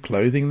hungry,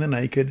 clothing the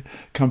naked,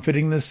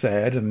 comforting the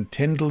sad, and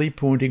tenderly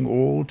pointing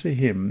all to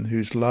him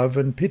whose love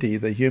and pity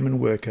the human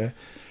worker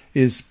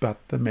is but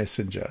the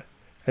messenger.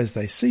 As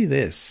they see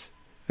this,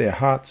 their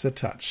hearts are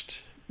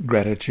touched.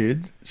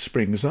 Gratitude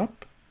springs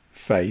up.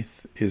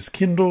 Faith is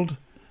kindled.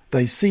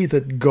 They see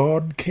that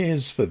God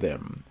cares for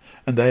them,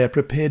 and they are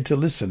prepared to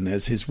listen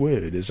as his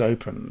word is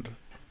opened.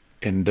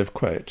 End of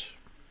quote.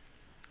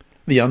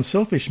 The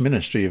unselfish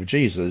ministry of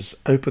Jesus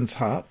opens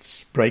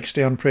hearts, breaks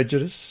down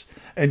prejudice,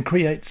 and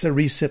creates a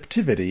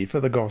receptivity for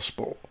the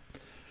gospel.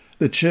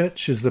 The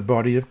church is the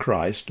body of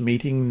Christ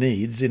meeting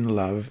needs in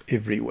love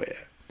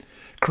everywhere.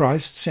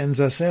 Christ sends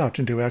us out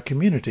into our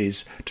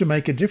communities to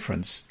make a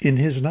difference in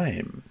his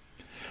name.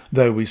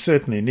 Though we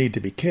certainly need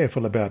to be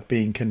careful about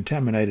being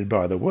contaminated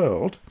by the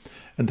world,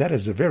 and that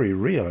is a very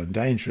real and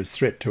dangerous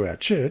threat to our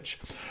church,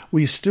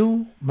 we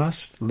still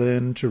must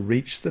learn to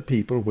reach the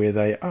people where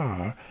they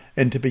are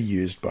and to be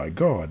used by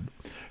God,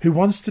 who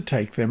wants to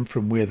take them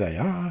from where they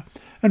are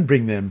and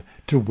bring them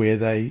to where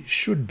they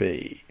should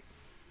be.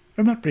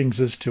 And that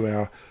brings us to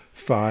our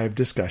 5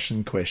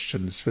 discussion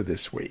questions for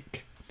this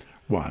week.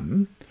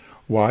 1.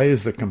 Why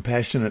is the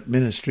compassionate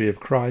ministry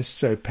of Christ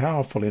so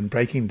powerful in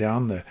breaking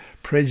down the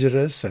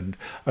prejudice and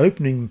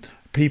opening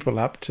people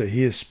up to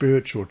hear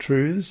spiritual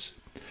truths?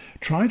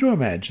 Try to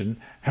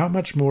imagine how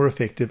much more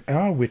effective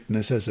our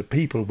witness as a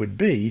people would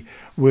be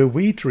were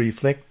we to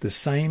reflect the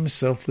same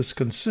selfless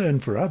concern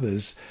for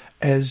others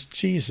as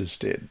Jesus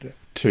did.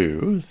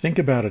 2. Think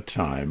about a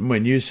time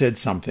when you said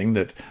something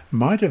that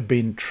might have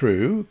been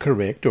true,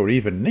 correct, or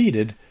even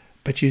needed,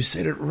 but you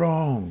said it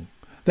wrong.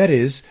 That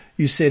is,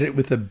 you said it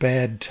with a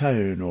bad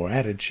tone or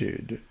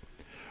attitude.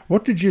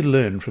 What did you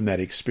learn from that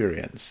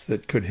experience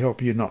that could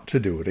help you not to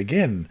do it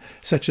again,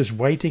 such as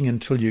waiting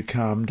until you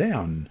calm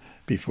down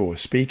before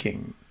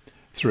speaking?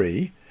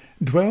 3.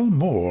 Dwell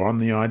more on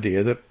the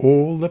idea that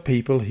all the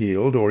people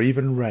healed or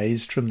even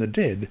raised from the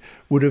dead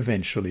would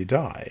eventually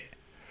die.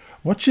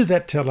 What should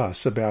that tell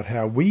us about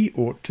how we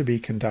ought to be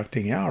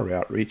conducting our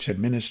outreach and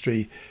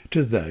ministry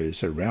to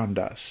those around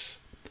us?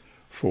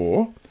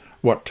 4.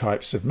 What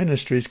types of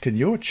ministries can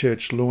your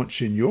church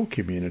launch in your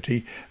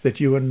community that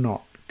you are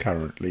not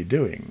currently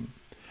doing?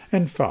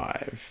 And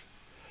 5.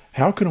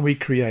 How can we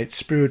create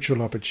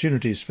spiritual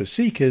opportunities for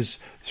seekers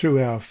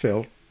through our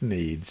felt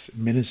needs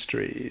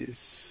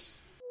ministries?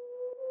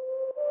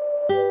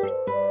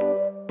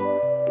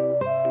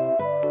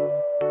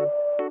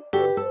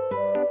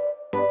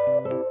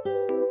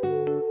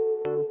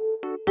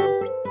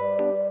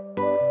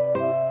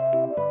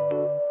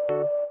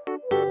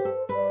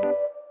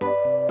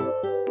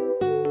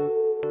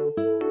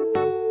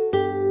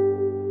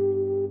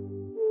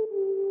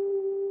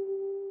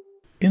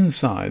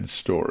 Inside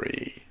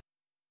Story.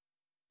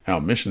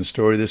 Our mission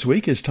story this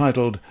week is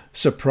titled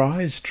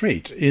Surprise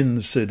Treat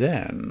in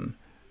Sudan.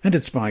 and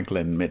it's by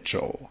Glenn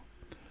Mitchell.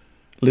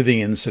 Living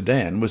in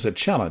Sudan was a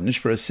challenge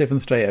for a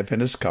Seventh-day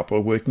Adventist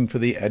couple working for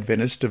the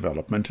Adventist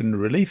Development and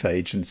Relief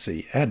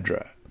Agency,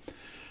 ADRA.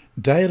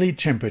 Daily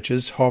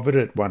temperatures hovered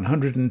at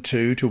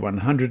 102 to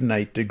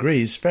 108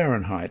 degrees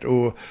Fahrenheit,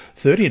 or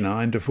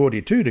 39 to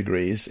 42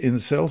 degrees in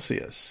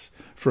Celsius,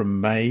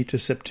 from May to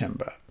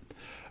September.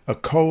 A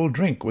cold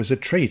drink was a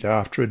treat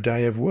after a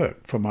day of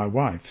work for my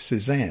wife,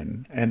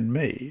 Suzanne, and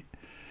me.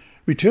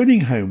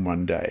 Returning home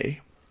one day,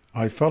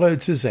 I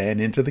followed Suzanne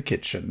into the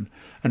kitchen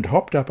and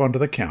hopped up onto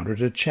the counter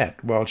to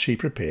chat while she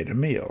prepared a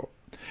meal.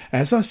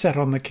 As I sat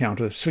on the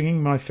counter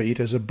swinging my feet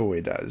as a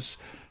boy does,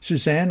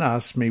 Suzanne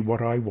asked me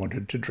what I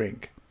wanted to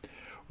drink.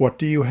 "What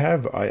do you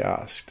have?" I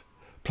asked.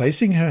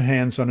 Placing her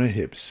hands on her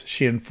hips,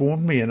 she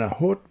informed me in a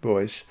hoarse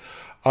voice,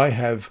 "I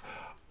have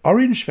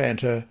orange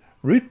Fanta,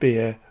 root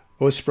beer,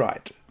 or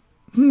Sprite."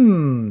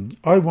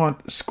 I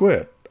want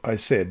squirt," I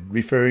said,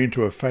 referring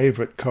to a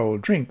favourite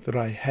cold drink that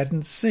I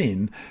hadn't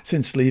seen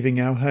since leaving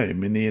our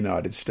home in the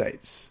United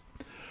States.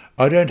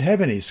 "I don't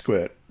have any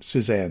squirt,"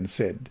 Suzanne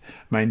said,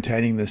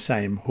 maintaining the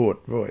same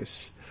haut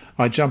voice.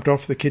 I jumped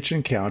off the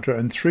kitchen counter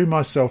and threw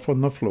myself on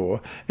the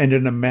floor and,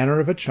 in the manner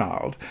of a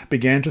child,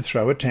 began to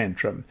throw a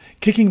tantrum.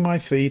 Kicking my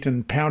feet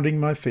and pounding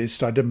my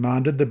fist, I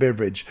demanded the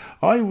beverage.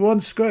 "I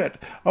want squirt!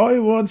 I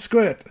want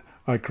squirt!"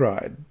 I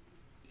cried.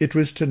 It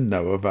was to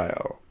no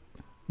avail.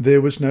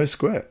 There was no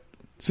squirt.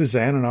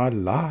 Suzanne and I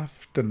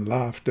laughed and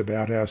laughed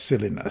about our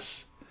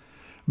silliness.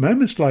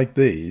 Moments like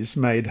these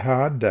made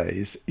hard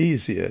days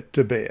easier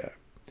to bear.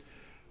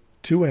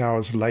 2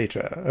 hours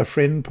later, a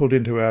friend pulled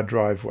into our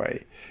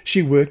driveway.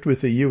 She worked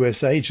with the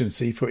U.S.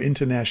 Agency for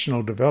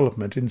International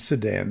Development in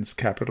Sudan's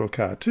capital,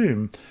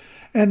 Khartoum,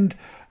 and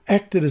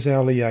acted as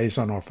our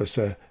liaison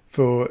officer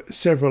for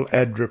several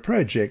ADRA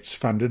projects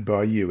funded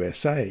by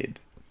U.S. aid.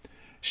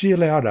 She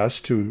allowed us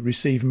to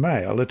receive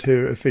mail at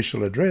her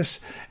official address,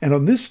 and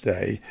on this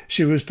day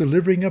she was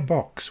delivering a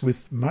box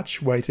with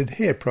much-awaited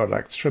hair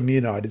products from the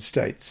United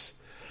States.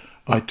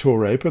 I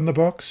tore open the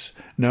box,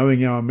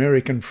 knowing our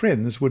American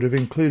friends would have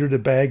included a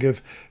bag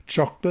of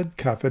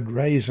chocolate-covered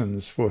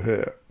raisins for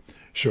her.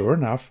 Sure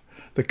enough,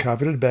 the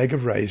coveted bag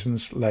of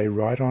raisins lay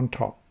right on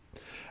top.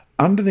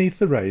 Underneath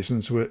the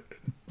raisins were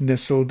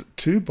nestled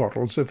 2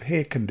 bottles of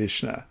hair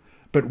conditioner.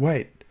 But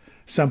wait,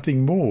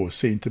 something more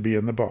seemed to be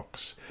in the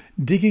box.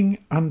 Digging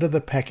under the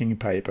packing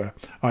paper,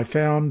 I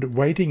found,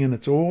 waiting in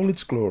all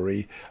its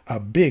glory, a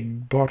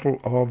big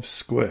bottle of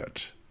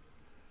squirt.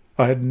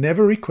 I had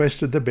never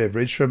requested the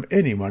beverage from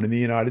anyone in the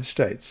United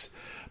States,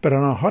 but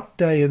on a hot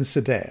day in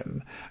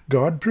Sudan,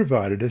 God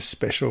provided a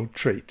special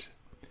treat.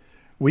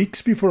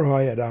 Weeks before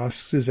I had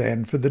asked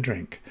Suzanne for the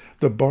drink,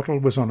 the bottle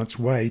was on its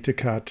way to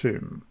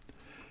Khartoum.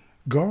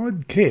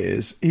 God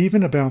cares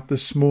even about the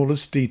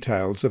smallest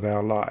details of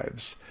our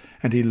lives,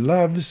 and he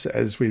loves,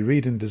 as we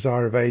read in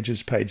Desire of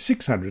Ages, page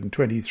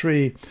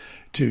 623,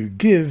 to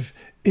give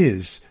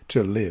is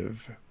to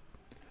live.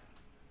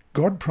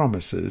 God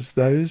promises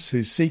those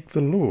who seek the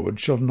Lord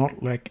shall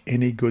not lack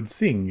any good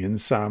thing in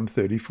Psalm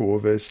 34,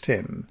 verse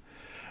 10.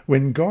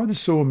 When God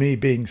saw me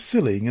being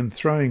silly and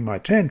throwing my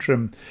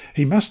tantrum,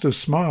 he must have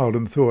smiled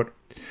and thought,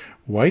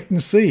 "Wait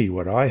and see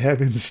what I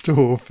have in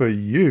store for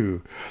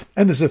you."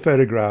 And there's a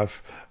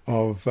photograph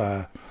of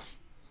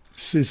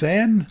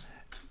Suzanne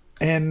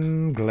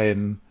and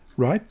Glenn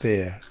right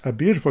there, a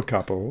beautiful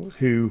couple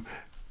who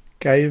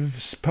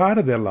gave part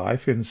of their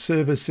life in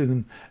service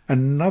in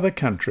another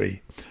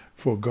country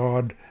for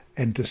God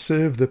and to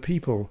serve the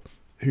people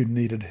who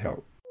needed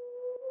help.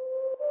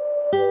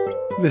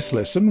 This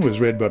lesson was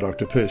read by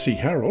Dr. Percy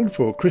Harrold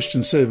for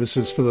Christian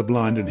Services for the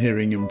Blind and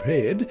Hearing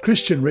Impaired,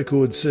 Christian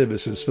Record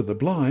Services for the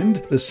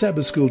Blind, the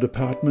Sabbath School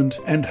Department,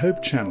 and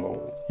Hope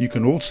Channel. You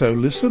can also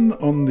listen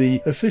on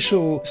the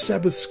official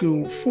Sabbath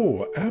School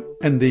 4 app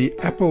and the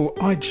Apple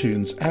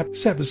iTunes app,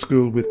 Sabbath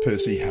School with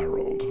Percy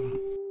Harrold.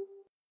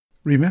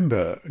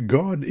 Remember,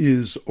 God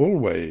is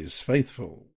always faithful.